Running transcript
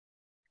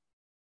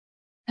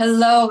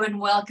Hello and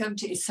welcome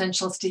to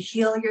Essentials to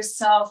Heal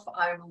Yourself.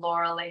 I'm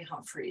Laura Leigh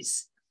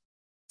Humphreys.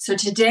 So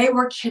today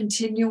we're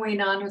continuing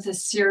on with a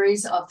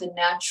series of the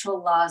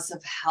natural laws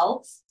of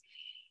health.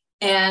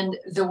 And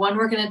the one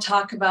we're going to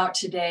talk about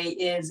today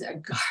is a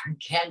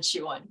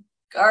gargantuan.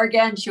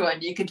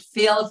 You could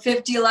fill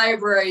 50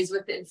 libraries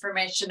with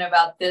information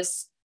about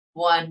this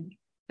one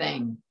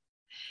thing.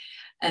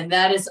 And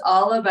that is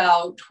all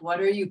about what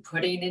are you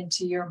putting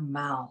into your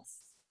mouth?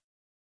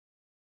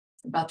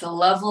 About the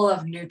level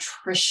of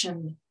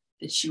nutrition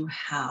that you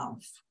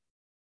have.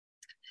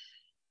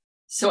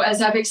 So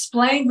as I've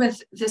explained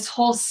with this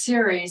whole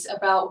series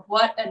about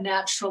what a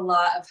natural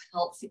law of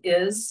health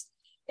is,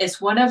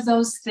 it's one of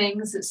those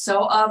things that's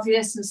so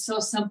obvious and so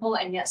simple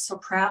and yet so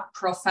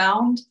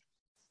profound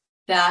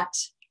that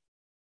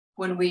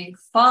when we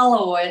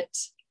follow it,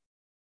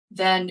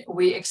 then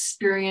we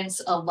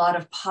experience a lot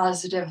of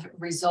positive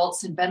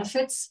results and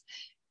benefits.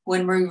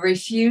 When we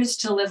refuse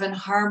to live in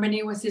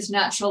harmony with these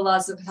natural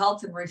laws of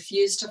health and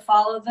refuse to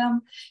follow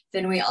them,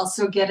 then we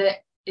also get to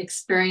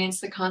experience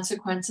the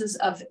consequences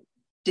of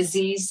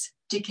disease,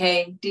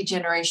 decay,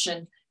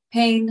 degeneration,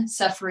 pain,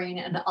 suffering,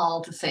 and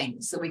all the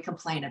things that we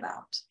complain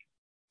about.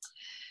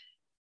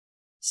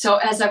 So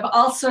as I've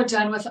also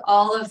done with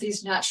all of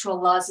these natural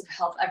laws of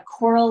health, I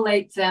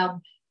correlate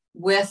them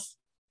with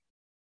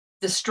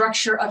the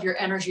structure of your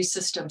energy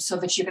system so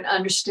that you can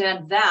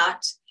understand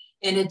that,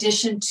 in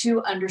addition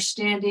to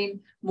understanding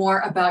more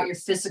about your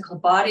physical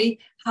body,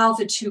 how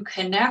the two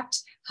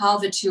connect, how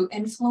the two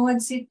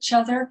influence each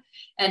other,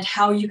 and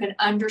how you can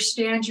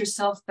understand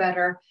yourself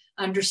better,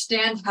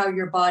 understand how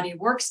your body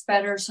works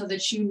better so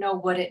that you know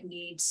what it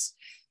needs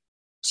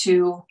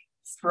to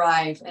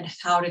thrive and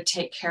how to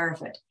take care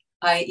of it,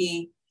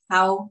 i.e.,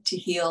 how to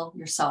heal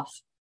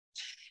yourself.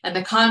 And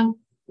the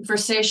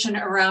conversation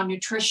around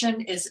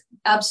nutrition is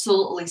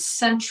absolutely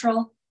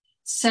central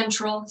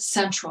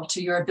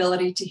to your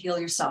ability to heal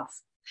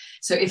yourself.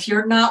 So if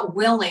you're not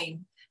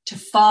willing to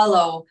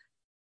follow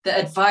the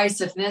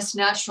advice of this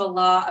natural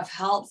law of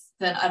health,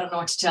 then I don't know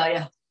what to tell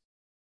you.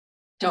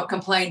 Don't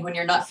complain when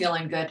you're not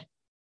feeling good.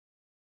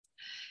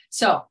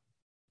 So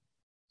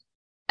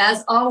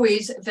as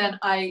always, then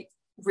I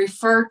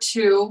refer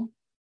to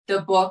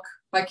the book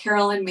by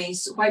Caroline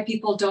Myss, Why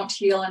People Don't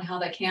Heal and How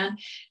They Can,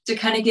 to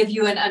kind of give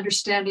you an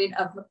understanding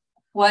of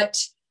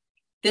what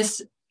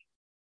this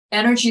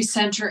energy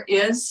center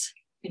is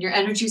in your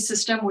energy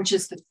system, which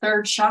is the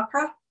third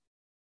chakra,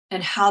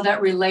 and how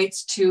that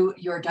relates to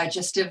your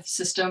digestive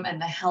system and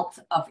the health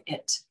of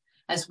it,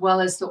 as well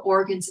as the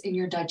organs in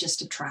your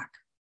digestive tract.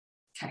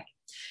 Okay,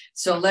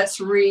 so let's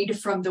read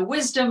from the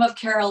wisdom of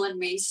Caroline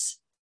Myss.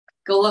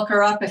 Go look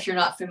her up if you're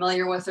not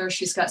familiar with her.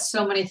 She's got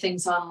so many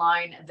things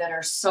online that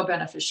are so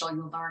beneficial.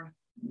 You'll learn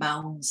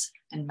mounds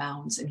and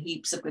mounds and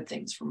heaps of good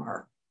things from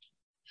her.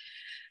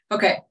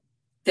 Okay.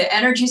 The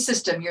energy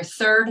system, your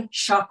third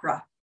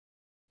chakra,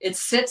 it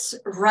sits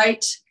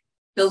right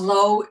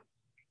below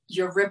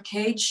your rib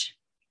cage,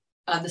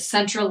 on the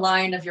central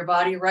line of your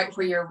body, right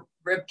where your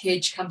rib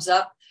cage comes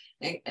up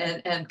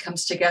and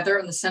comes together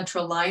in the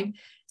central line.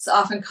 It's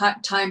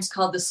oftentimes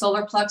called the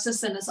solar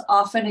plexus, and it's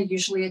often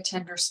usually a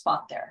tender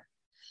spot there.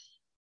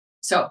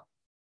 So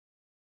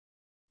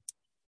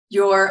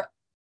your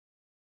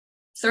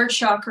third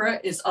chakra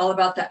is all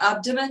about the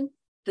abdomen,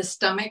 the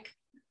stomach,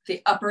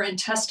 the upper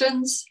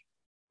intestines,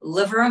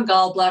 liver and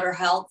gallbladder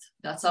health.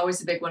 That's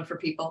always a big one for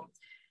people.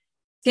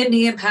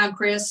 Kidney and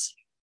pancreas,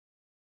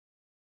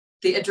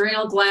 the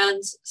adrenal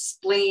glands,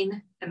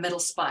 spleen, and middle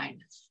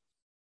spine.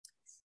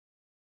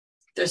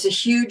 There's a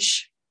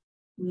huge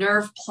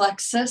nerve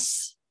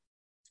plexus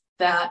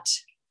that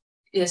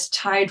is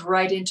tied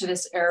right into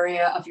this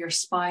area of your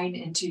spine,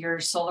 into your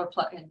solar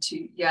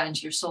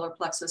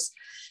plexus.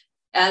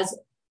 As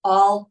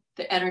all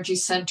the energy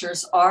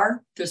centers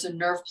are, there's a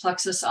nerve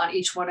plexus on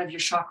each one of your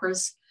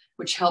chakras,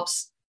 which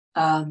helps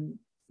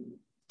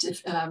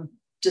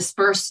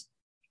disperse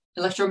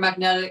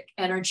electromagnetic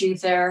energy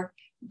there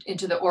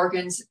into the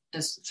organs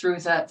through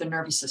the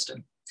nervous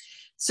system.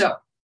 So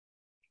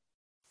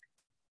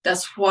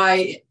that's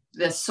why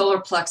the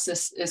solar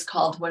plexus is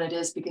called what it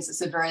is, because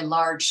it's a very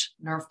large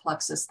nerve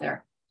plexus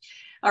there.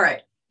 All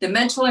right, the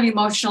mental and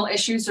emotional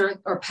issues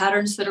or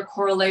patterns that are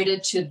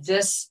correlated to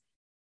this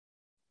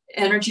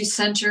energy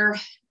center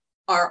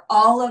are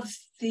all of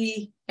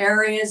the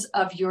areas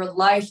of your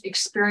life,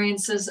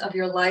 experiences of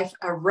your life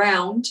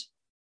around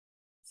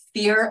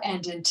fear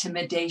and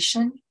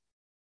intimidation,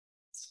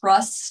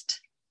 trust,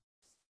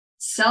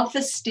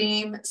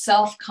 self-esteem,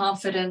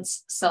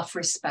 self-confidence,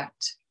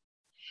 self-respect.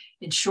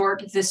 In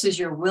short, this is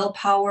your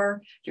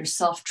willpower, your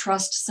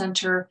self-trust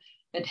center.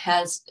 It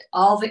has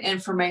all the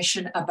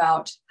information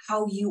about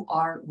how you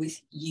are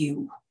with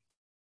you.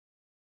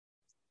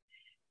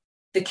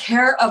 The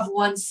care of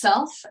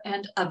oneself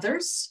and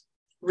others,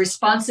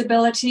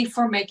 responsibility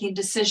for making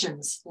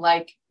decisions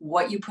like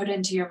what you put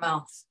into your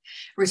mouth,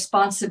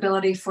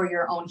 responsibility for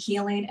your own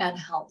healing and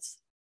health.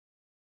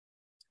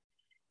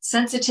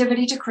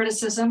 Sensitivity to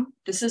criticism.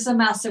 This is a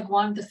massive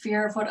one, the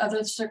fear of what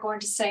others are going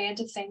to say and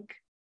to think.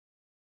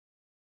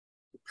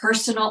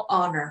 personal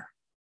honor,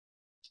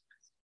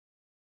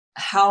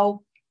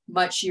 how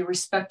much you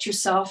respect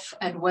yourself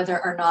and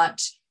whether or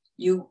not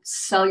you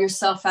sell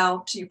yourself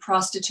out, you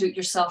prostitute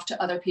yourself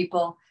to other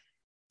people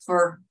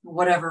for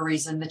whatever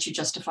reason that you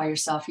justify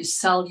yourself. You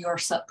sell your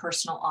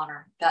personal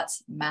honor.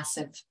 That's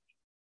massive.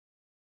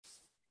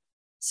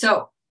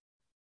 So,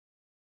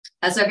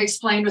 as I've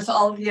explained with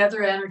all of the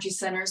other energy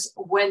centers,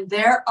 when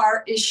there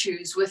are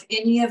issues with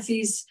any of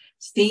these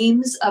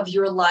themes of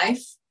your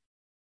life,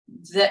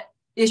 the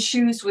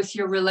issues with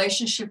your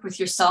relationship with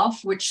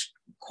yourself, which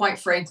quite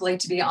frankly,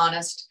 to be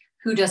honest,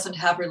 who doesn't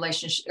have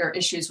relationship or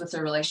issues with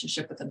their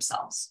relationship with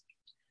themselves?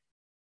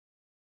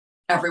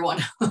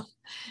 Everyone,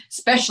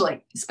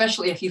 especially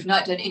if you've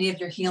not done any of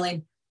your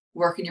healing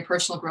work and your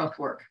personal growth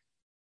work.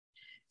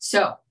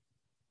 So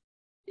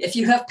if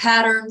you have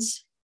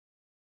patterns,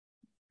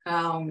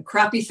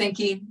 crappy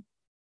thinking,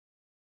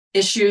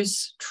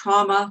 issues,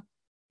 trauma,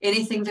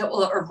 anything that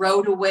will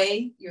erode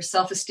away your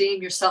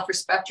self-esteem, your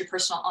self-respect, your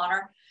personal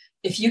honor,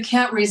 if you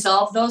can't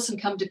resolve those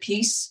and come to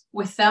peace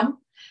with them,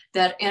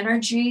 that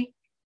energy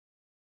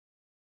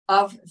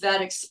of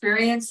that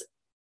experience,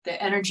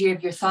 the energy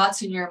of your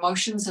thoughts and your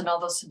emotions and all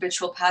those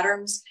habitual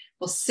patterns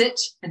will sit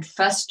and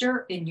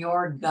fester in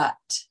your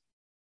gut.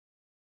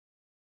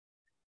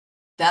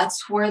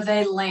 That's where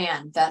they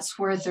land. That's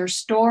where they're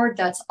stored.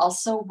 That's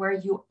also where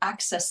you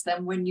access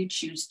them when you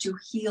choose to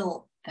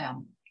heal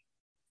them.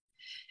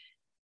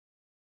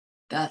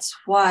 That's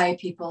why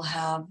people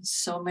have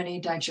so many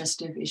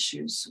digestive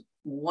issues.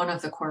 One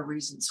of the core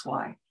reasons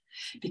why.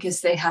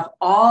 Because they have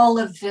all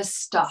of this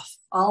stuff,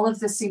 all of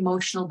this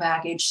emotional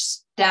baggage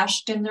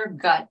stashed in their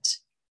gut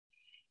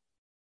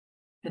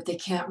that they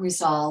can't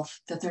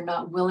resolve, that they're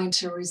not willing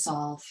to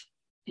resolve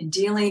in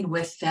dealing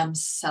with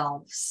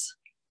themselves.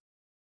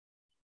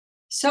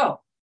 So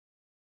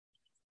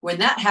when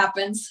that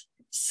happens,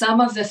 some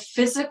of the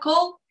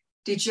physical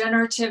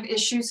degenerative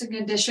issues and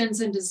conditions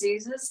and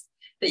diseases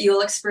that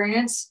you'll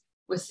experience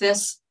with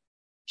this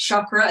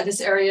chakra, this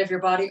area of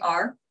your body,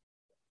 are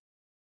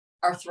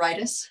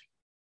arthritis,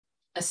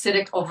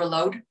 acidic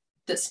overload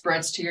that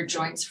spreads to your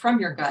joints from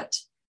your gut,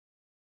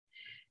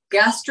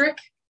 gastric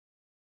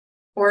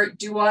or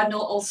duodenal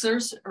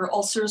ulcers or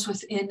ulcers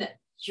within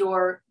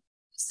your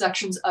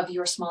sections of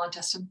your small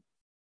intestine,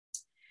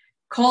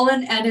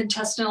 colon and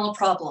intestinal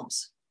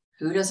problems.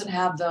 Who doesn't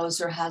have those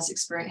or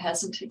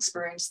hasn't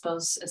experienced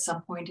those at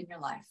some point in your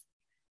life,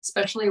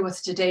 especially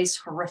with today's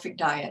horrific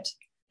diet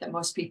that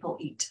most people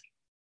eat?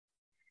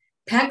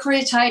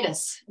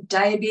 Pancreatitis,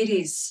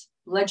 diabetes,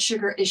 blood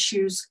sugar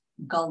issues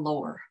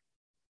galore.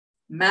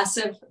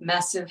 Massive,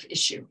 massive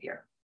issue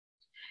here.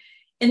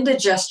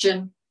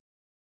 Indigestion,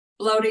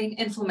 bloating,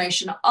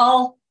 inflammation,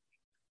 all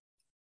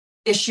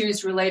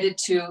issues related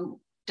to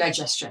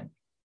digestion,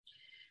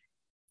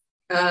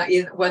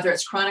 whether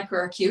it's chronic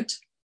or acute.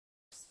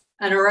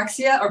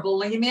 Anorexia or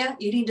bulimia,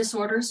 eating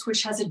disorders,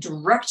 which has a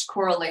direct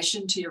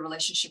correlation to your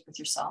relationship with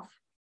yourself.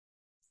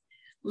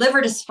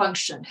 Liver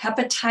dysfunction,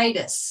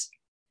 hepatitis,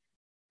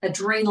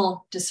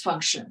 adrenal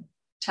dysfunction,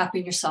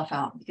 tapping yourself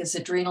out, because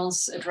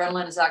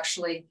adrenaline is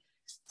actually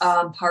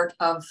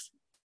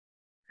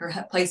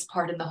plays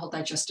part in the whole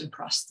digestive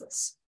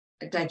process.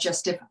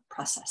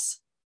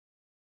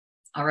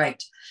 All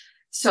right,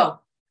 so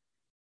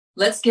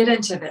let's get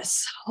into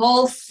this.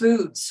 Whole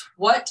foods.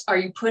 What are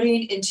you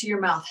putting into your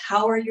mouth?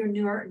 How are you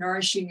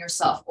nourishing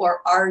yourself,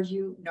 or are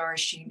you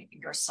nourishing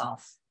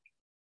yourself?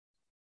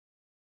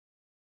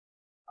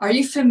 Are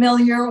you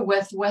familiar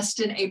with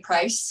Weston A.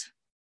 Price?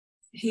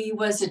 He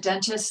was a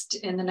dentist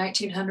in the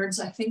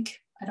 1900s, I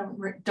think.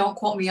 Don't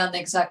quote me on the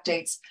exact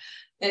dates,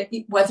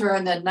 whether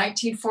in the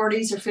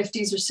 1940s or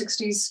 50s or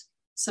 60s,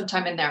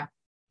 sometime in there.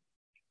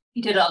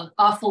 He did an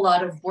awful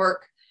lot of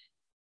work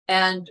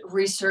and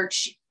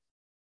research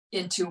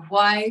into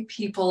why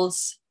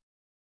people's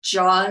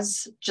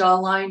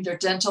jawline, their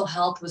dental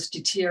health was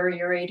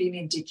deteriorating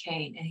and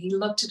decaying. And he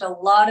looked at a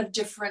lot of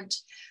different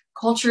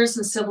cultures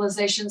and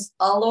civilizations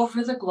all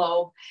over the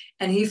globe.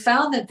 And he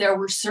found that there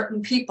were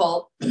certain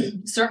people,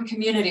 certain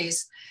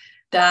communities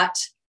that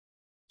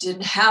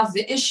didn't have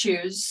the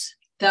issues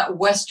that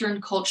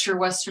Western culture,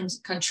 Western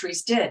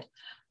countries did,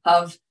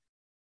 of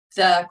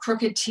the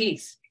crooked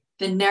teeth,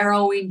 the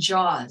narrowing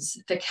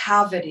jaws, the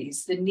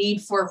cavities, the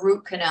need for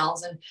root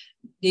canals and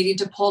needing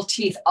to pull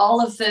teeth,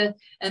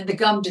 and the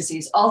gum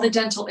disease, all the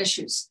dental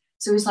issues.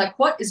 So he's like,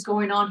 what is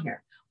going on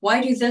here?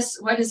 Why does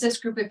this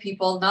group of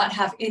people not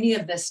have any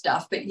of this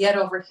stuff, but yet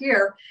over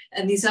here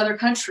and these other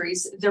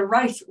countries, they're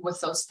rife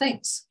with those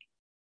things?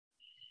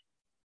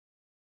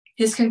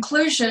 His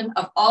conclusion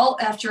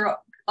after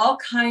all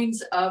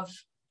kinds of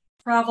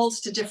travels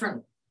to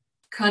different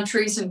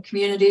countries and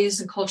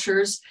communities and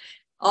cultures,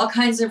 all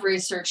kinds of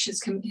research,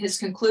 his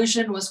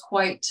conclusion was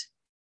quite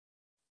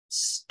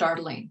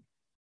startling.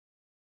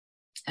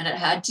 And it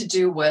had to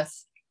do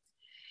with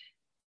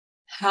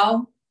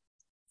how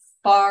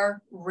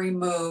far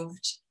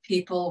removed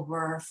people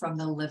were from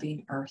the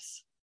living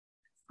earth,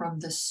 from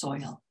the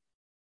soil,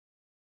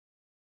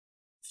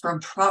 from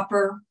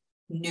proper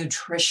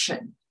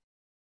nutrition,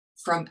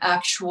 from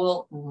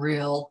actual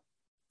real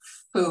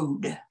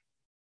food.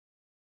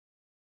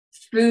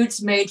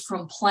 Foods made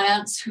from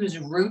plants whose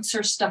roots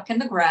are stuck in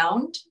the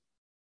ground,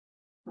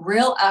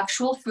 real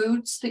actual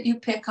foods that you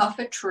pick off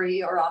a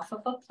tree or off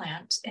of a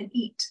plant and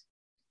eat,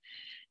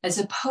 as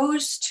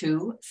opposed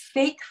to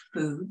fake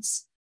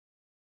foods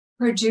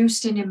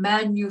produced in a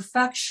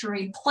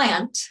manufacturing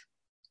plant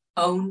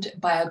owned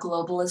by a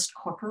globalist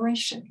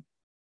corporation.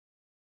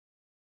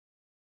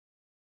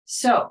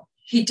 So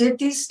he did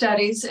these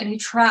studies and he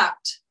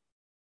tracked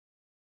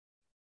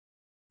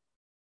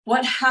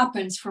what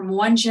happens from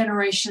one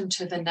generation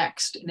to the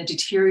next in the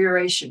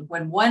deterioration.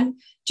 When one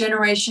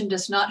generation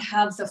does not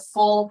have the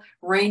full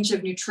range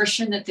of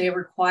nutrition that they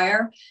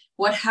require,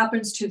 what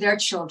happens to their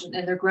children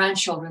and their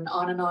grandchildren,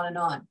 on and on and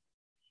on.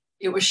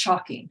 It was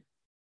shocking.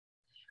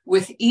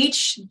 With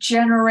each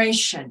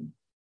generation,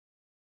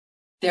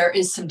 there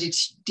is some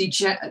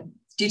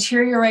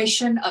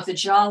deterioration of the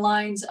jaw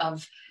lines,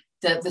 of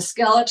the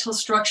skeletal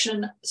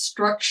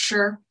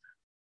structure,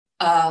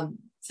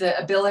 the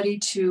ability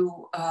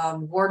to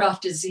ward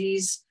off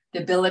disease,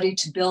 the ability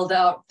to build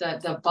out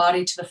the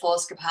body to the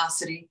fullest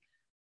capacity.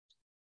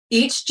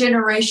 Each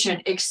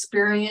generation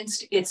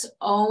experienced its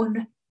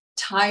own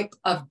type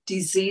of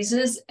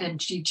diseases and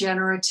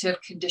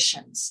degenerative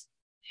conditions,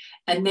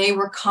 and they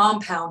were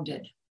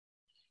compounded.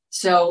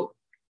 So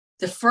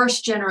the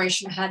first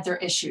generation had their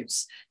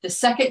issues. The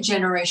second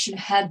generation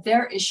had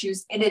their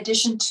issues in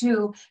addition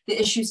to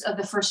the issues of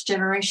the first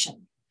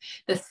generation.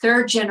 The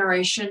third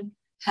generation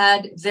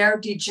had their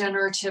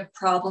degenerative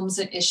problems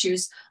and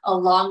issues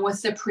along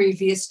with the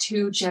previous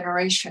two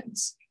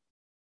generations.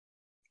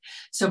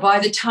 So by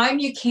the time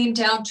you came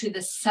down to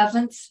the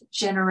seventh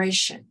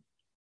generation,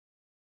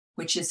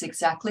 which is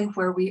exactly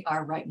where we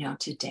are right now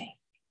today,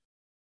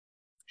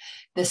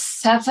 the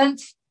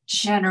seventh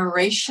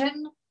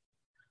generation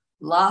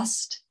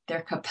lost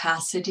their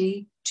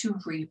capacity to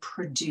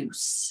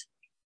reproduce.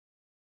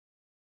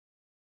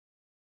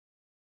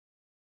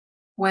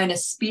 When a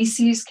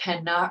species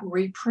cannot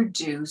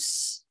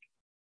reproduce,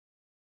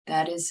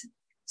 that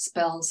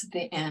spells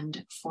the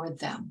end for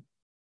them,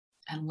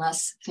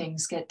 unless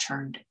things get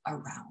turned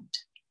around.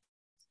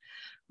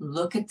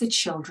 Look at the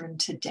children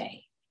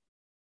today.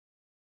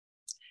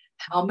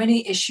 How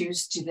many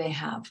issues do they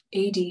have?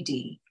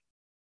 ADD,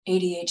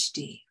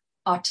 ADHD,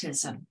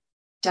 autism,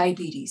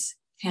 diabetes,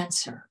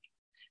 cancer,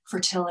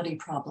 fertility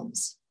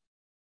problems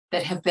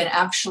that have been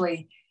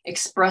actually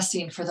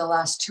expressing for the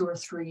last 2 or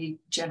 3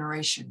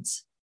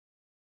 generations.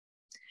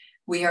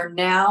 We are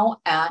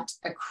now at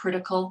a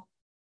critical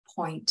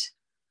point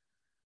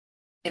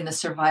in the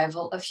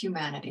survival of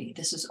humanity.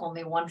 This is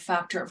only one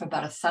factor of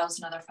about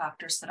 1,000 other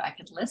factors that I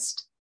could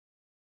list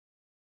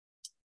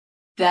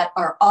that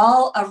are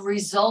all a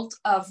result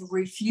of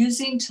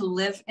refusing to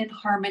live in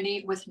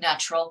harmony with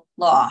natural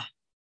law.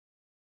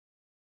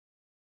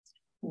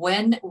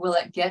 When will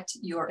it get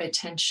your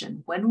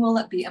attention? When will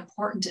it be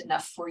important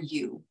enough for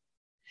you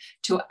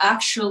to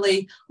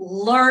actually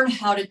learn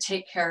how to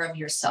take care of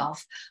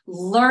yourself,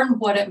 learn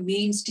what it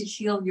means to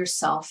heal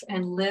yourself,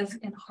 and live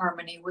in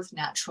harmony with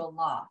natural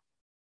law?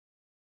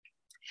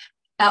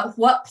 At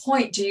what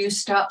point do you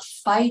stop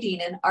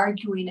fighting and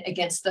arguing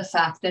against the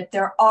fact that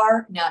there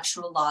are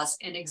natural laws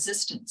in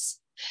existence,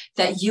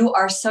 that you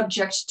are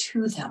subject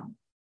to them,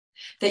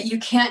 that you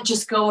can't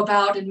just go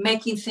about and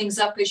making things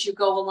up as you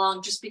go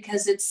along just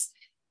because it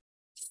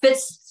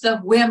fits the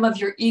whim of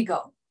your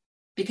ego,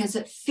 because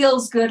it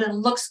feels good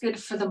and looks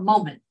good for the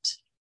moment,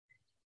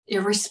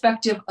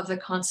 irrespective of the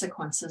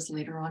consequences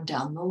later on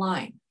down the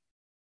line.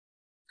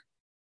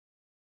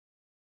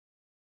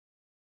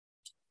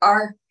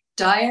 Our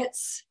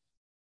diets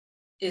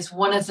is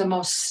one of the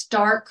most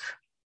stark,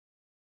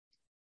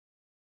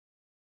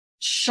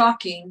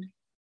 shocking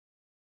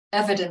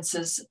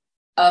evidences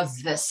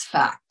of this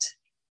fact.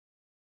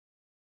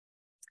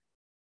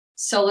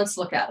 So let's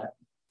look at it.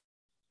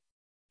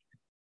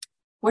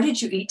 What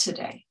did you eat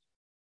today?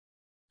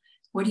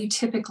 What do you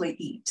typically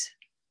eat?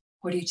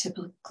 What do you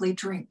typically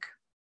drink?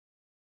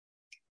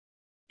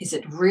 Is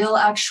it real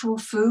actual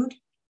food?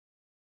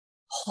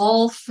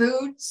 Whole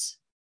foods?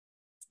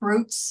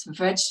 Fruits,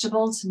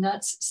 vegetables,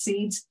 nuts,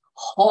 seeds,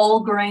 whole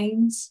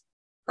grains,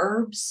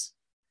 herbs,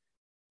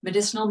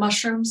 medicinal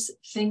mushrooms,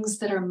 things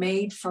that are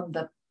made from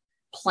the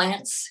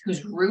plants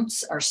whose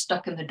roots are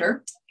stuck in the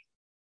dirt?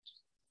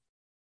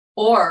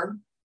 Or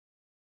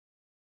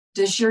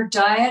does your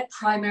diet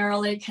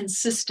primarily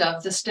consist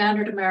of the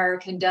standard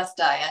American death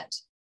diet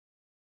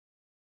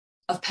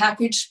of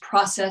packaged,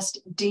 processed,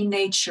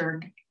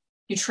 denatured,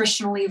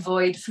 nutritionally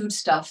void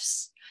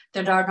foodstuffs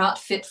that are not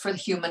fit for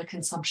human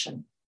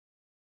consumption?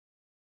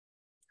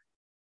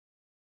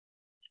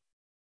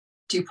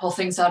 Do you pull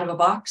things out of a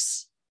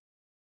box,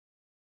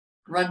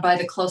 run by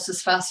the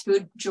closest fast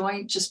food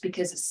joint just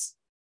because it's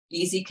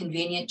easy,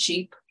 convenient,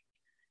 cheap?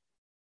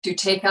 Do you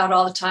take out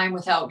all the time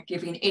without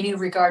giving any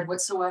regard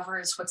whatsoever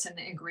as what's in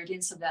the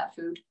ingredients of that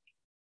food?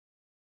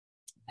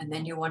 And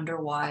then you wonder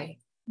why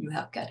you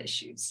have gut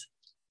issues.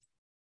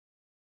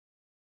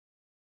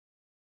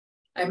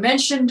 I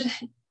mentioned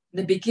In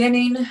the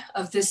beginning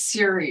of this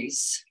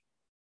series,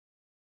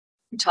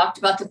 we talked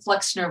about the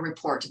Flexner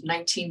Report of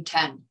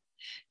 1910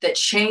 that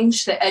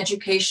changed the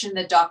education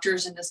that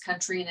doctors in this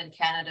country and in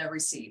Canada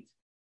receive.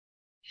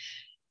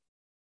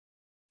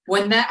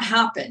 When that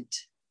happened,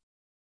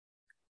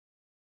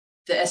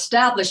 the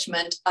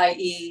establishment,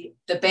 i.e.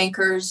 the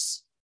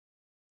bankers,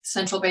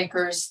 central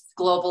bankers,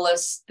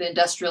 globalists, the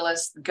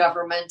industrialists, the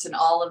government, and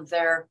all of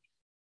their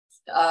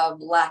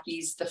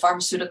lackeys, the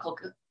pharmaceutical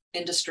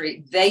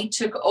industry, they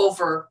took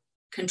over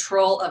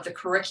control of the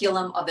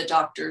curriculum of the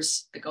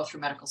doctors that go through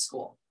medical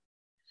school.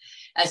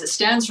 As it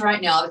stands right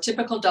now, the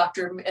typical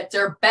doctor, at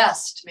their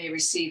best, may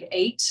receive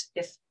 8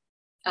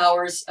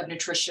 hours of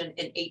nutrition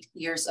in 8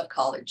 years of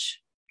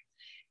college.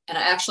 And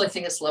I actually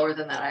think it's lower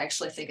than that. I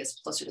actually think it's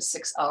closer to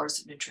 6 hours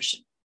of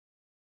nutrition.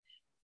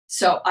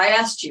 So I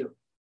asked you,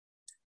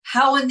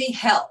 how in the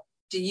hell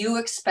do you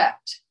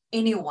expect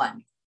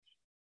anyone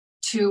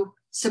to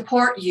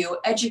support you,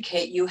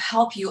 educate you,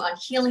 help you on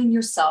healing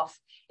yourself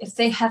if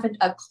they haven't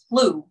a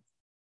clue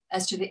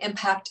as to the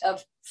impact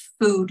of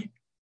food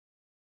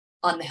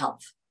on the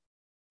health?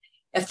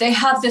 If they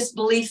have this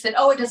belief that,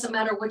 oh, it doesn't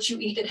matter what you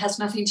eat, it has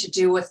nothing to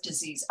do with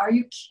disease. Are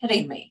you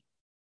kidding me?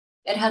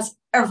 It has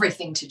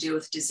everything to do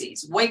with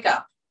disease. Wake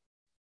up.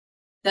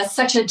 That's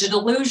such a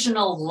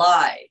delusional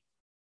lie.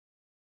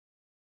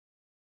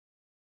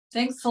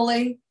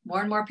 Thankfully,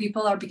 more and more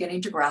people are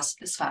beginning to grasp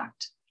this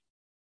fact.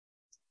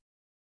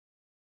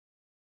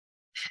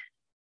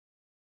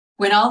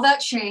 When all that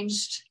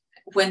changed,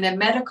 when the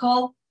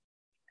medical,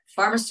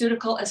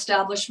 pharmaceutical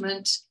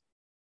establishment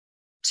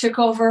took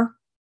over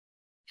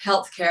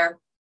healthcare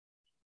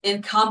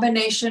in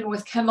combination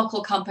with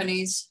chemical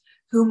companies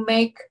who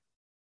make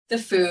the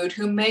food,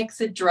 who make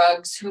the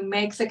drugs, who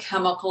make the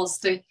chemicals,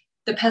 the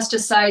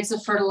pesticides, the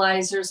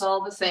fertilizers,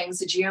 all the things,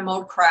 the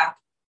GMO crap.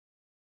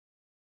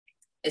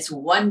 It's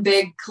one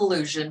big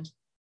collusion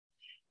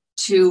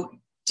to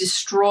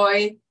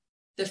destroy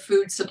the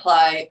food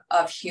supply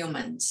of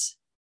humans,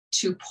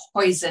 to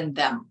poison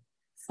them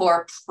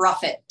for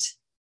profit.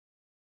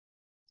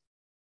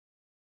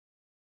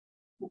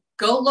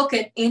 Go look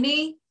at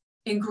any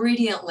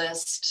ingredient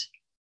list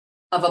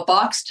of a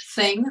boxed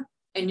thing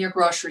in your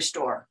grocery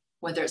store,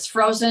 whether it's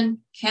frozen,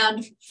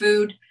 canned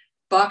food,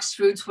 boxed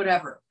foods,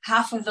 whatever.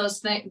 Half of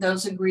those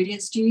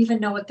ingredients, do you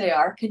even know what they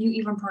are? Can you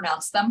even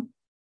pronounce them?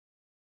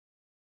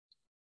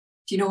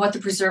 Do you know what the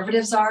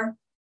preservatives are?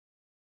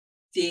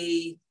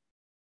 The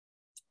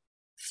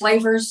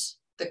flavors,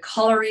 the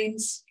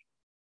colorings,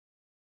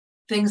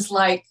 things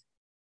like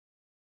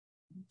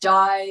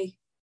dye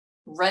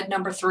red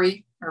number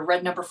 3 or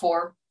red number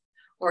 4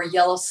 or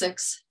yellow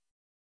 6.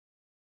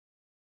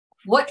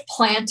 What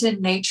plant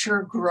in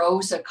nature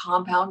grows a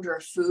compound or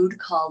a food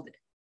called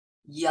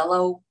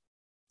yellow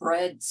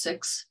bread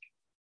 6?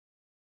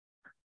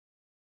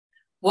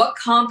 What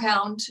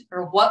compound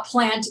or what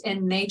plant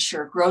in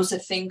nature grows a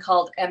thing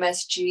called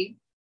MSG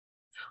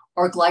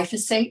or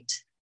glyphosate?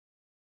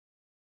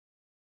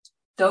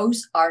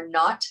 Those are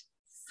not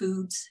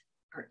foods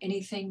or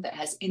anything that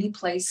has any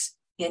place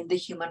in the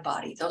human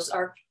body. Those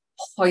are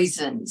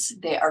poisons.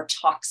 They are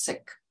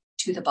toxic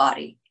to the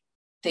body.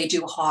 They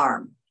do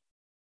harm.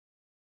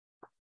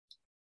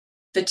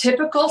 The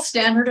typical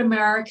standard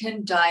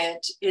American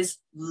diet is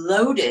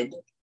loaded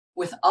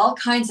with all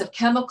kinds of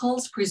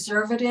chemicals,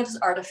 preservatives,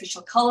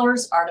 artificial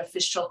colors,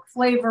 artificial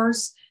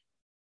flavors,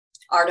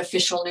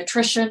 artificial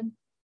nutrition.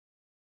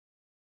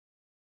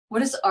 What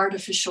does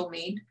artificial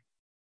mean?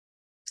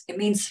 It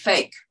means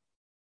fake.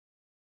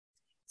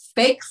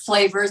 Fake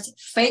flavors,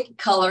 fake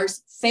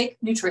colors, fake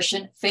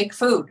nutrition, fake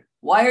food.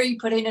 Why are you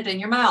putting it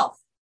in your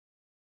mouth?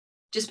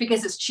 Just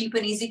because it's cheap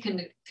and easy,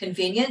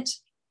 convenient?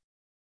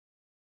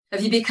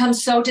 Have you become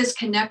so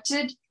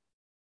disconnected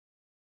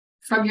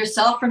from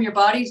yourself, from your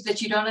body,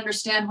 that you don't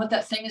understand what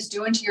that thing is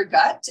doing to your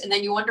gut? And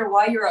then you wonder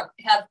why you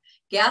have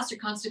gas or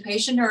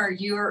constipation, or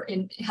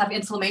have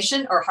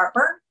inflammation or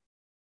heartburn?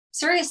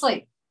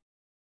 Seriously.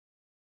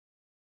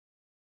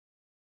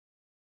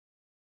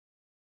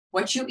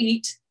 What you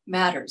eat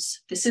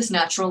matters. This is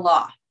natural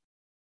law.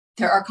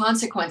 There are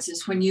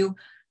consequences when you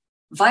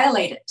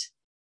violate it.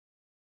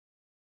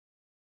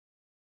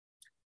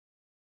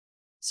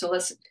 So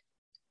let's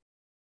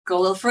go a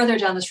little further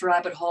down this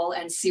rabbit hole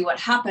and see what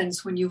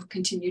happens when you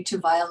continue to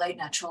violate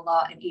natural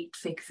law and eat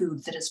fake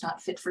food that is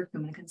not fit for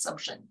human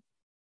consumption.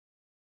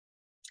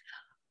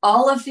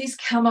 All of these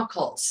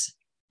chemicals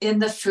in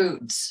the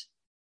foods,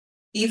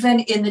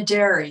 even in the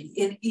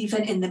dairy,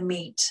 even in the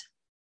meat,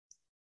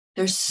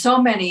 there's so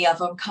many of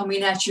them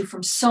coming at you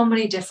from so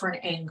many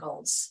different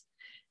angles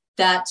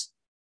that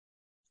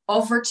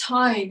over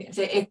time,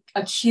 they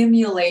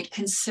accumulate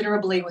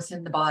considerably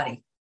within the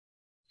body.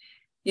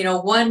 You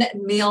know, one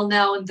meal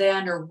now and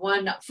then, or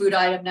one food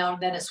item now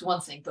and then is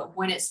one thing, but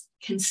when it's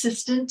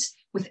consistent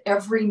with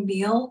every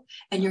meal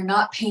and you're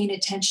not paying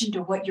attention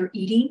to what you're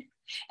eating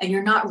and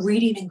you're not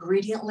reading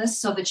ingredient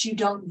lists so that you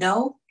don't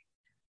know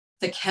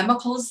the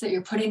chemicals that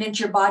you're putting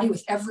into your body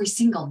with every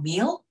single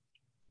meal,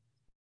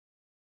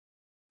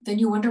 then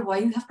you wonder why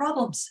you have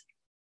problems.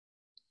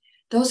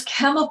 Those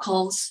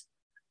chemicals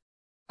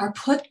are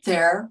put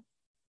there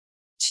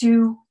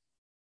to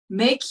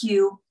make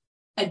you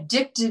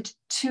addicted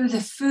to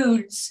the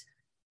foods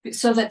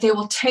so that they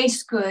will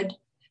taste good,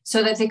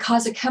 so that they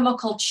cause a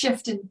chemical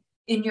shift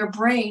in your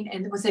brain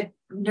and with the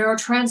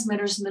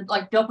neurotransmitters and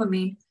like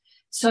dopamine,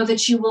 so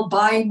that you will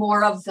buy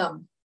more of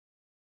them.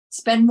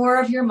 Spend more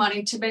of your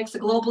money to make the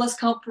globalist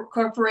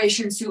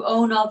corporations who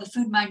own all the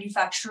food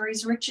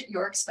manufacturers rich at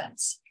your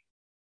expense.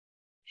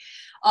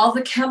 All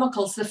the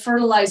chemicals, the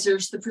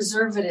fertilizers, the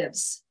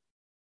preservatives,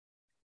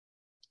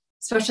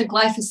 especially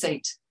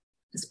glyphosate,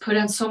 is put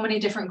on so many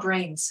different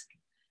grains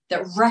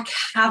that wreak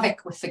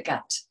havoc with the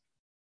gut.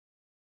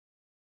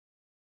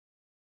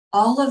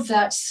 All of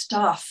that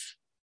stuff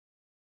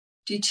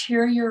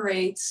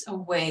deteriorates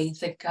away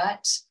the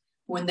gut.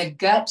 When the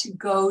gut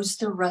goes,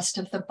 the rest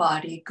of the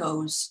body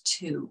goes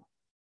too.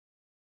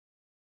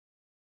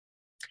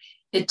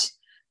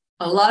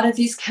 A lot of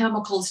these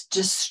chemicals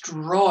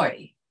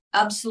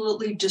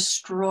absolutely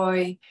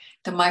destroy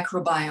the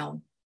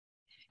microbiome.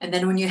 And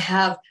then when you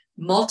have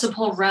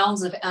multiple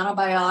rounds of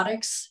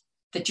antibiotics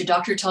that your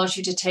doctor tells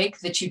you to take,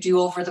 that you do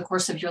over the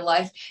course of your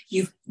life,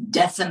 you've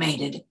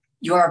decimated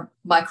your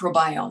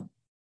microbiome.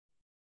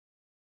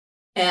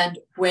 And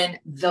when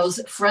those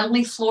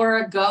friendly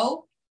flora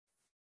go,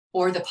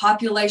 or the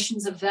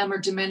populations of them are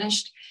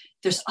diminished,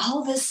 there's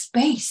all this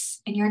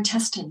space in your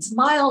intestines,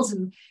 miles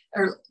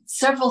or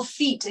several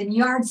feet and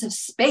yards of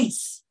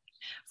space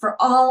for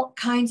all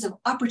kinds of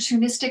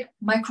opportunistic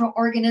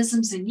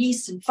microorganisms and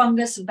yeast and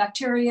fungus and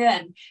bacteria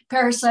and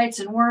parasites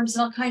and worms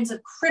and all kinds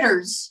of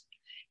critters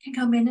can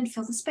come in and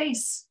fill the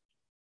space.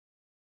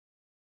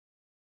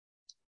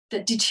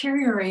 That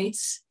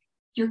deteriorates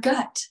your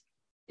gut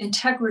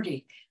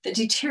integrity, that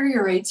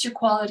deteriorates your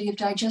quality of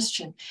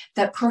digestion,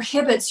 that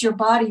prohibits your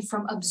body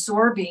from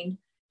absorbing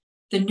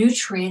the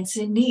nutrients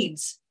it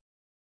needs.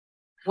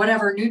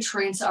 Whatever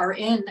nutrients are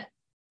in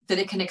that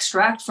it can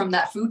extract from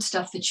that food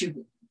stuff that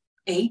you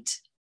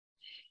ate.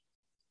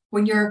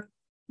 When your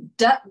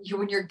gut and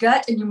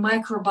your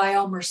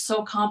microbiome are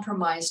so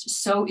compromised,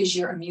 so is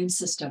your immune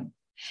system.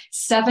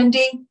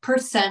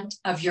 70%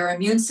 of your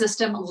immune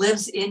system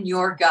lives in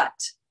your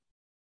gut.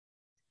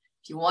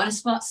 If you want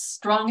a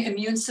strong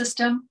immune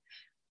system,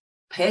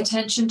 pay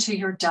attention to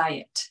your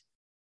diet.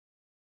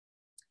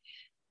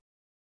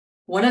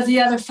 One of the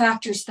other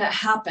factors that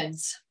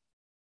happens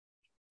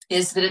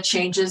is that it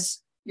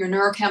changes your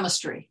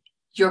neurochemistry,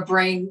 your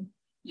brain,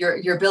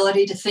 your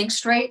ability to think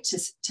straight,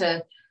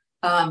 to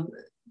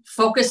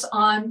focus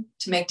on,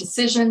 to make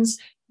decisions.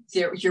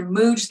 Your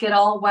moods get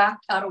all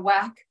out of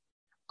whack.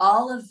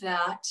 All of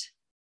that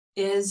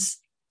is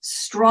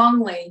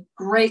strongly,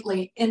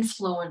 greatly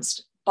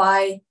influenced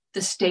by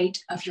the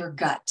state of your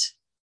gut.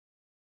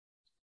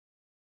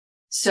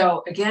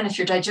 So again, if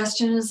your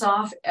digestion is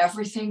off,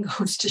 everything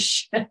goes to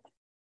shit,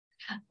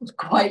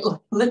 quite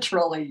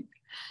literally.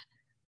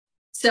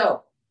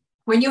 So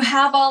when you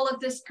have all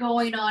of this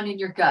going on in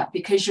your gut,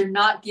 because you're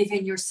not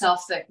giving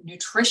yourself the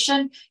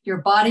nutrition your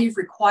body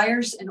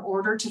requires in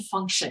order to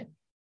function,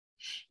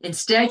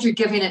 instead you're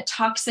giving it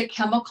toxic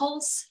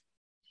chemicals,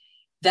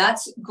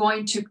 that's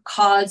going to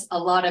cause a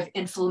lot of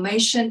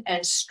inflammation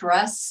and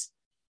stress,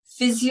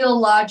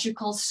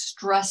 physiological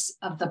stress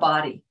of the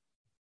body.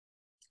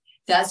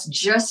 That's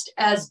just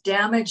as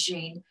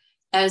damaging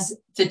as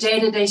the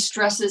day-to-day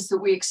stresses that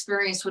we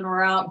experience when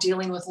we're out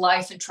dealing with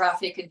life and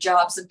traffic and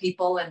jobs and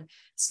people and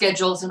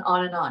schedules and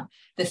on and on.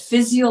 The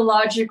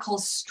physiological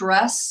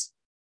stress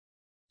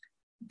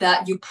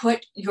that you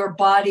put your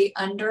body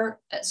under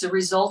as a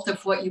result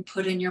of what you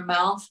put in your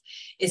mouth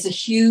is a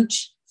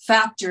huge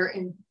factor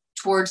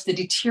towards the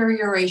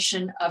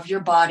deterioration of your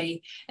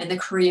body and the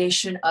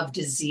creation of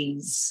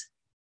disease.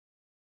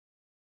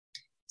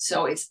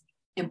 So it's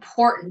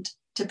important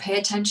to pay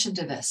attention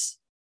to this.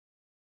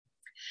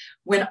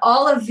 When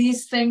all of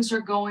these things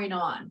are going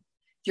on,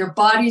 your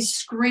body's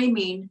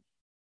screaming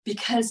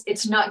because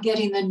it's not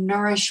getting the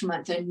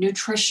nourishment, the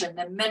nutrition,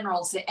 the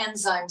minerals, the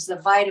enzymes, the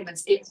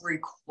vitamins it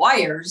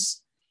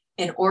requires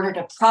in order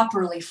to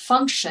properly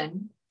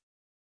function,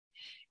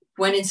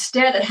 when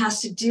instead it has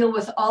to deal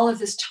with all of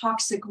this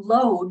toxic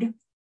load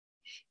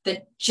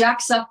that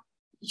jacks up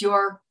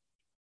your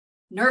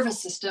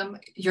nervous system,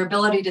 your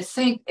ability to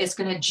think. Is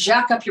going to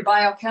jack up your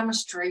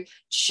biochemistry,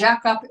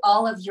 jack up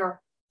all of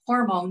your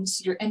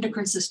hormones, your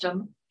endocrine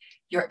system,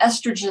 your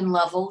estrogen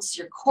levels,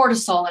 your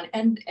cortisol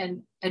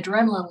and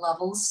adrenaline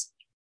levels.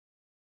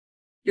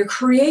 You're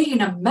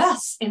creating a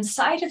mess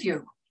inside of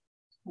you.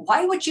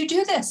 Why would you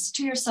do this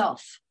to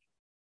yourself?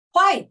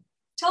 Why?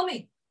 Tell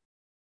me.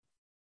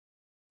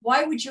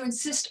 Why would you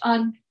insist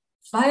on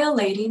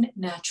violating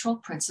natural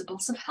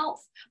principles of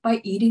health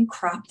by eating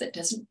crap that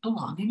doesn't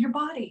belong in your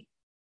body?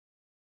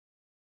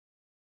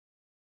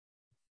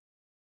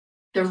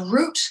 The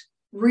root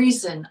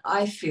reason,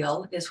 I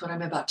feel, is what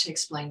I'm about to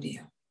explain to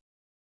you.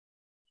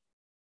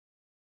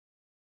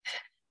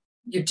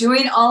 You're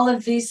doing all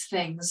of these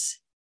things.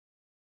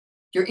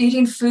 You're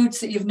eating foods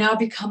that you've now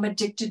become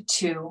addicted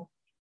to.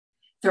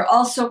 They're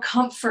also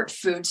comfort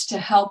foods to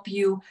help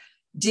you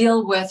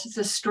deal with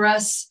the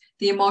stress,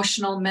 the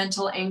emotional,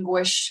 mental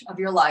anguish of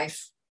your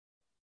life.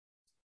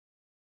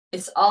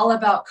 It's all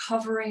about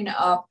covering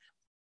up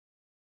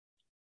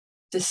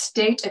the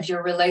state of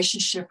your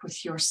relationship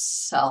with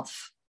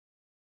yourself,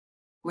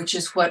 which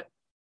is what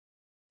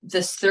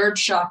this third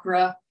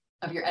chakra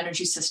of your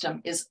energy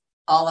system is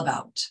all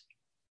about.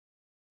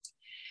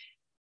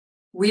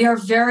 We are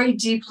very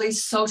deeply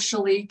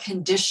socially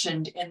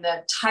conditioned in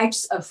the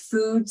types of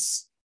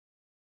foods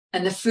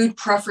and the food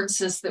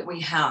preferences that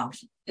we have.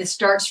 It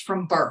starts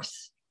from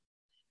birth.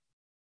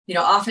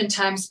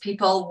 Oftentimes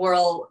people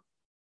will,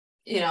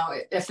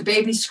 if the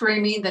baby's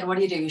screaming, then what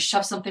do? You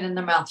shove something in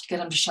their mouth to get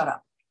them to shut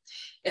up.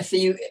 If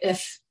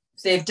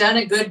they've done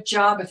a good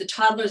job, if the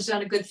toddler's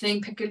done a good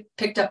thing,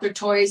 picked up their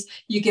toys,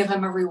 you give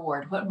them a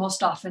reward. What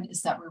most often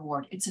is that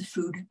reward? It's a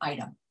food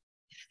item.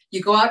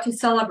 You go out to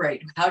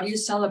celebrate. How do you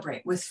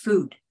celebrate? With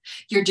food.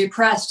 You're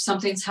depressed,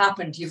 something's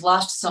happened, you've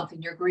lost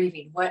something, you're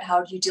grieving.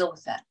 How do you deal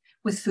with that?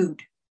 With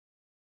food.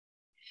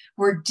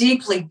 We're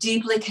deeply,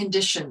 deeply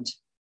conditioned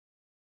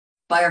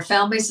by our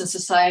families and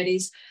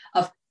societies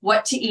of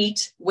what to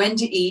eat, when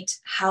to eat,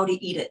 how to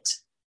eat it.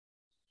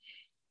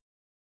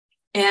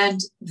 And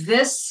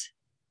this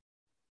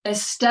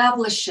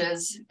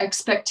establishes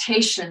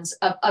expectations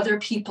of other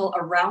people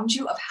around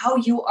you, of how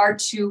you are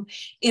to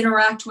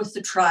interact with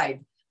the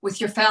tribe, with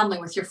your family,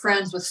 with your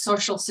friends, with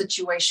social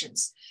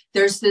situations.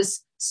 There's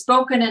this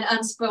spoken and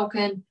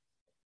unspoken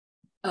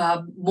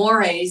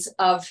mores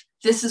of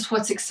this is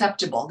what's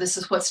acceptable, this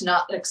is what's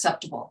not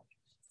acceptable.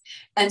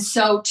 And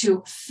so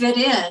to fit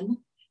in,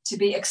 to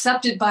be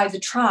accepted by the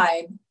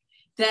tribe,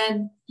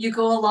 then you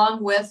go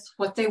along with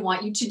what they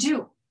want you to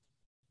do,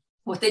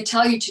 what they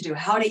tell you to do,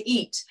 how to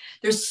eat.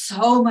 There's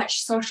so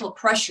much social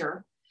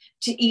pressure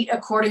to eat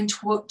according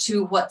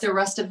to what the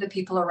rest of the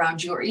people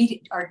around you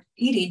are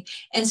eating,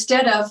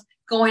 instead of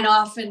going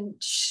off and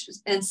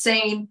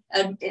saying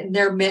in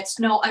their midst,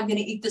 no, I'm going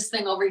to eat this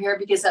thing over here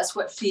because that's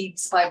what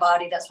feeds my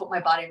body. That's what my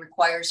body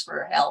requires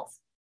for health.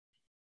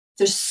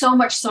 There's so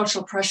much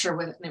social pressure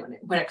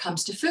when it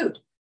comes to food.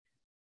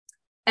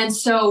 And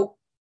so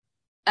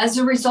as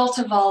a result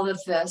of all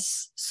of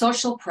this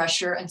social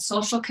pressure and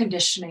social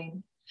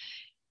conditioning,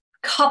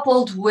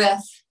 coupled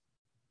with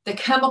the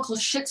chemical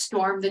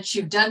shitstorm that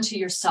you've done to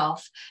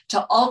yourself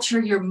to alter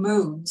your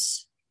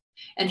moods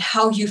and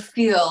how you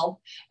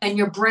feel and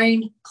your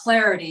brain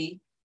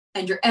clarity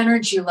and your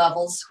energy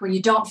levels, when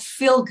you don't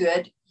feel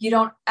good, you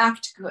don't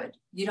act good,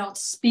 you don't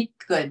speak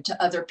good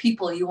to other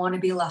people, you want to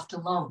be left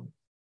alone.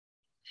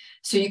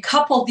 So you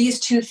couple these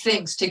two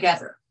things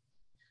together.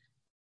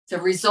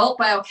 The result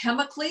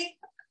biochemically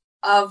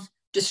of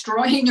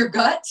destroying your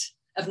gut,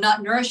 of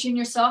not nourishing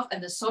yourself,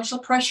 and the social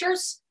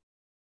pressures,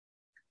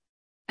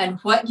 and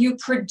what you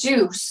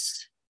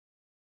produce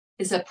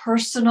is a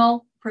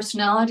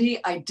personality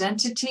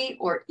identity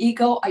or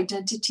ego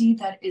identity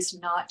that is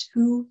not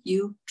who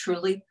you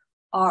truly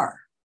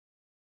are.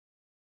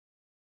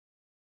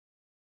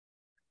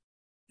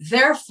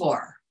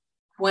 Therefore,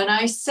 when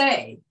I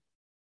say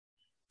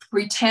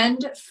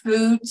pretend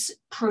foods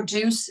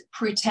produce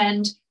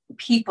pretend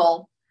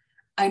people,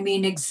 I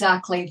mean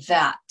exactly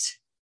that.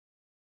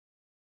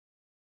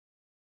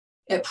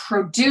 It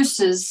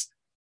produces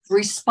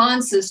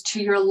responses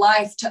to your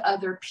life, to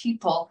other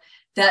people,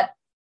 that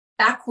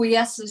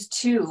acquiesces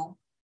to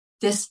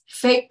this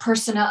fake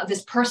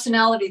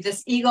personality,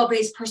 this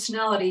ego-based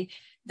personality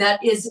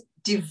that is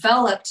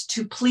developed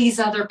to please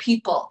other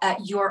people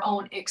at your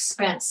own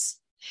expense.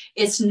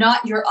 It's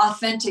not your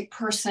authentic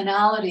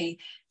personality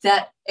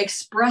that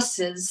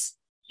expresses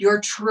your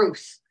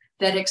truth,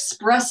 that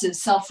expresses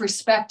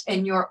self-respect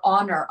and your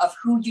honor of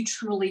who you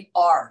truly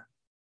are.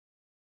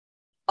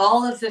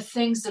 All of the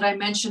things that I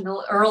mentioned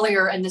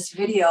earlier in this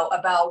video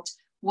about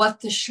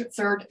what the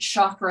third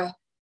chakra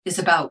is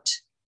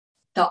about: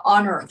 the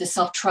honor, the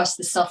self-trust,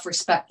 the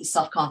self-respect, the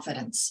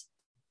self-confidence.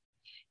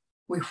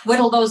 We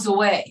whittle those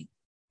away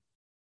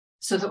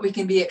so that we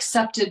can be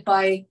accepted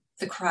by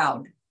the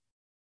crowd,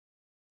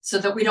 so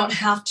that we don't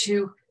have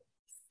to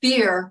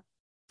fear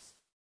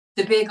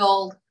the big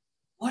old,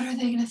 what are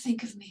they going to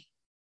think of me?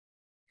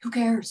 Who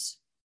cares?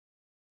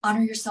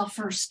 Honor yourself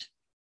first.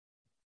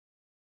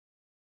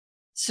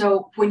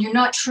 So when you're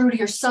not true to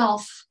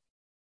yourself,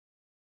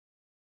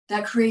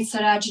 that creates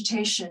that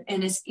agitation,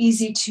 and it's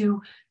easy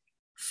to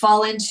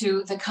fall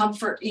into the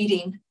comfort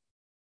eating,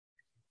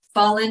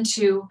 fall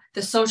into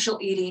the social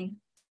eating,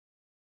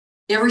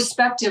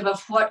 irrespective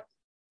of what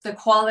the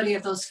quality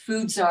of those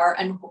foods are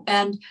and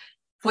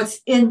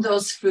what's in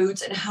those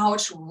foods and how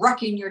it's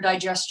wrecking your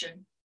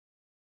digestion.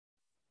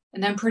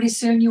 And then pretty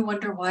soon you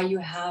wonder why you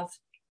have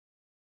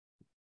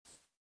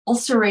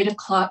ulcerative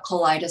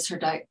colitis or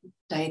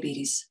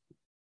diabetes,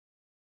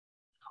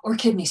 or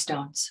kidney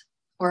stones,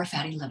 or a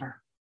fatty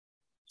liver,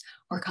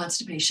 or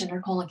constipation or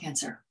colon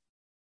cancer.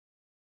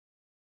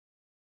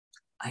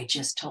 I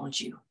just told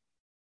you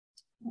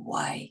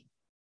why.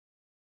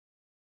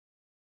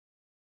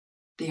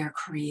 They are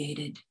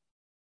created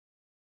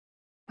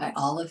by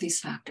all of these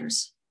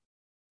factors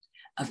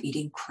of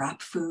eating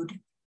crap food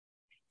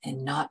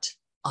and not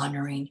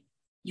honoring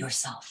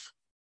yourself.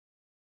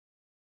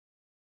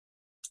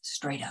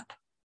 straight up.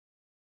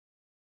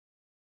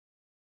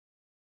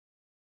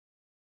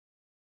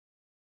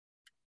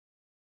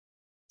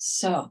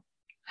 So,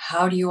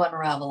 how do you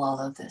unravel all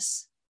of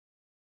this?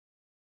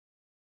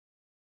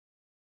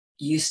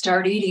 You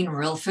start eating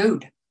real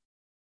food.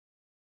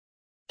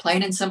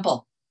 Plain and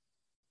simple.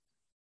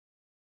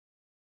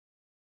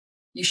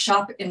 You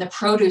shop in the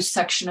produce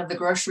section of the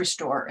grocery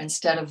store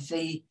instead of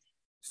the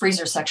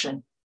freezer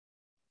section.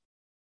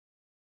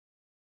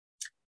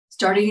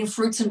 Start eating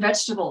fruits and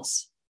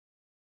vegetables,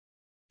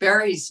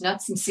 berries,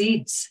 nuts and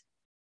seeds,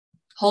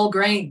 whole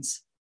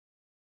grains,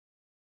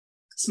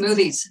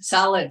 smoothies,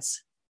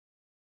 salads,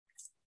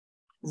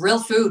 real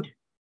food.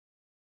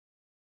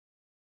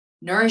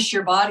 Nourish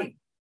your body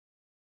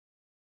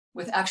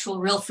with actual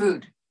real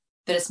food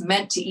that it's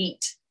meant to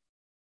eat.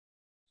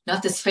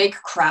 Not this fake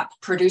crap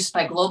produced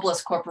by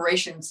globalist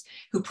corporations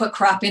who put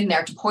crap in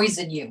there to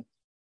poison you.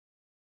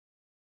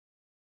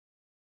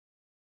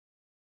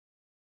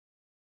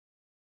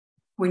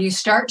 When you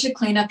start to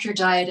clean up your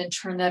diet and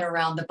turn that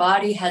around, the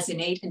body has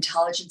innate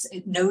intelligence.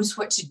 It knows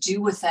what to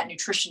do with that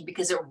nutrition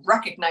because it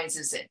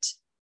recognizes it.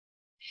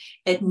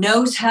 It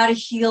knows how to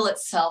heal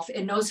itself.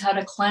 It knows how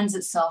to cleanse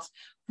itself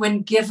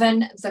when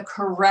given the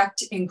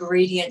correct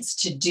ingredients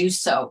to do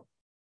so.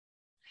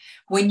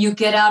 When you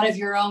get out of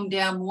your own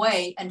damn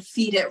way and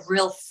feed it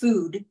real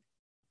food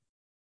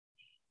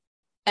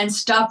and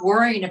stop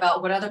worrying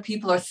about what other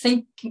people are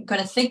going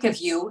to think of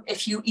you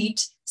if you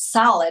eat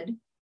salad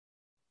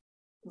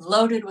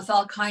loaded with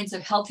all kinds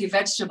of healthy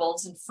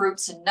vegetables and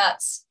fruits and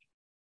nuts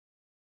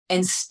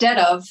instead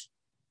of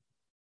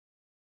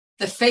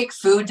the fake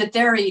food that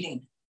they're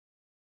eating.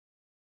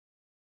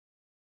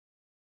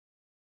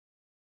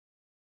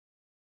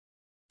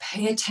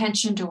 Pay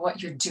attention to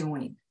what you're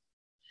doing.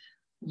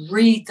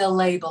 Read the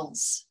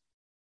labels.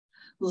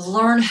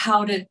 Learn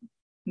how to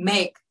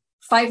make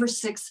 5 or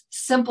 6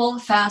 simple,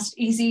 fast,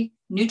 easy,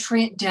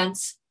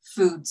 nutrient-dense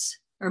foods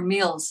or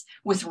meals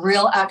with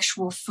real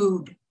actual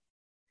food.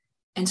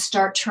 And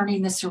start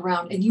turning this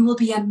around. And you will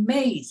be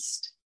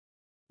amazed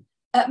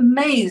at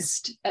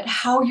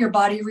how your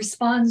body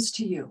responds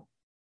to you.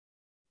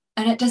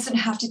 And it doesn't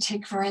have to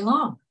take very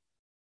long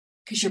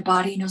because your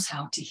body knows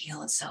how to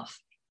heal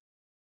itself.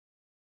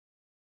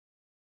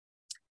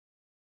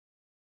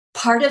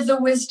 Part of the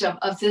wisdom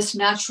of this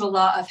natural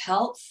law of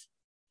health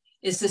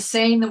is the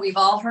saying that we've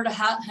all heard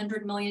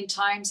 100 million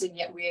times, and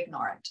yet we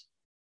ignore it.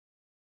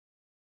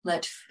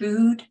 Let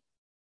food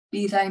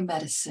be thy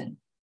medicine.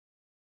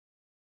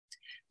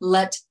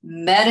 Let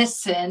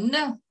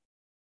medicine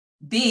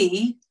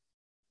be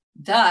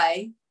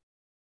thy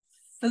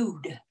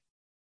food.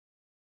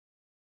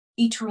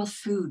 Eat real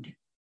food.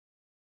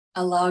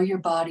 Allow your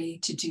body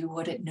to do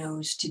what it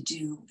knows to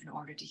do in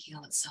order to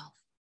heal itself.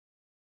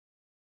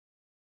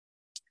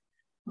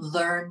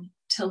 Learn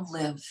to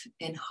live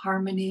in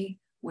harmony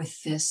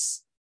with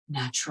this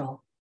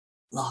natural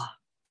law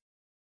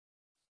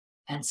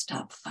and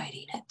stop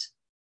fighting it.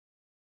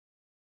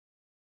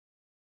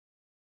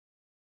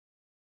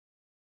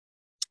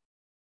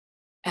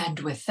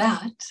 And with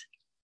that,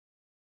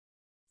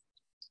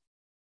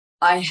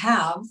 I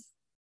have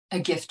a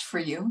gift for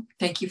you.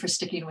 Thank you for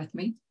sticking with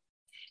me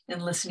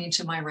and listening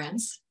to my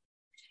rants,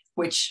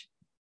 which,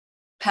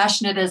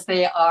 passionate as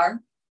they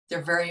are,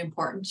 they're very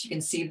important.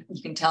 You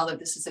can tell that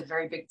this is a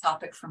very big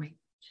topic for me.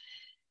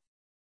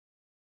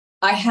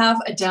 I have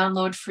a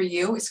download for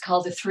you. It's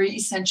called the 3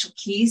 Essential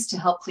Keys to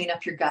Help Clean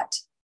Up Your Gut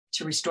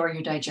to Restore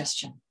Your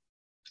Digestion.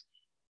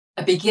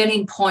 A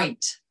beginning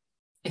point.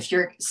 If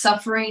you're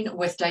suffering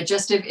with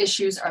digestive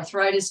issues,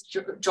 arthritis,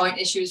 joint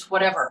issues,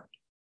 whatever,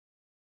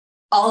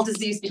 all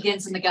disease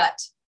begins in the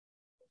gut.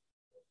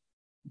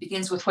 It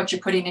begins with what you're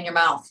putting in your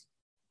mouth.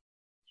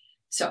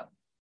 So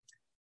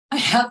I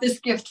have this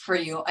gift for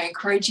you. I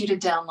encourage you to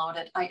download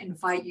it. I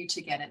invite you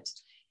to get it.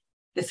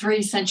 The 3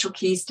 Essential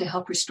Keys to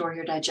Help Restore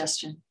Your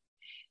Digestion.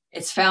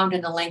 It's found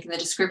in the link in the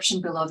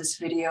description below this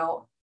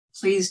video.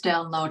 Please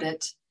download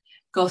it.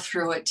 Go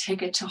through it.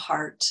 Take it to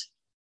heart.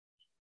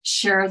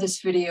 Share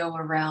this video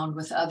around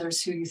with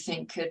others who you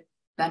think could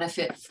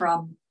benefit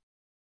from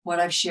what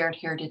I've shared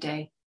here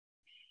today.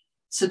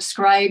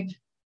 Subscribe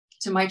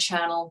to my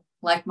channel,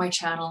 like my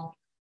channel,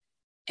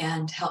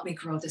 and help me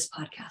grow this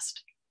podcast.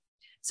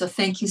 So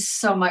thank you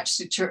so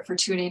much for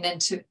tuning in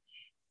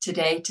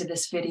today to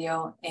this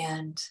video,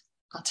 and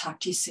I'll talk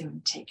to you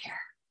soon. Take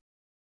care.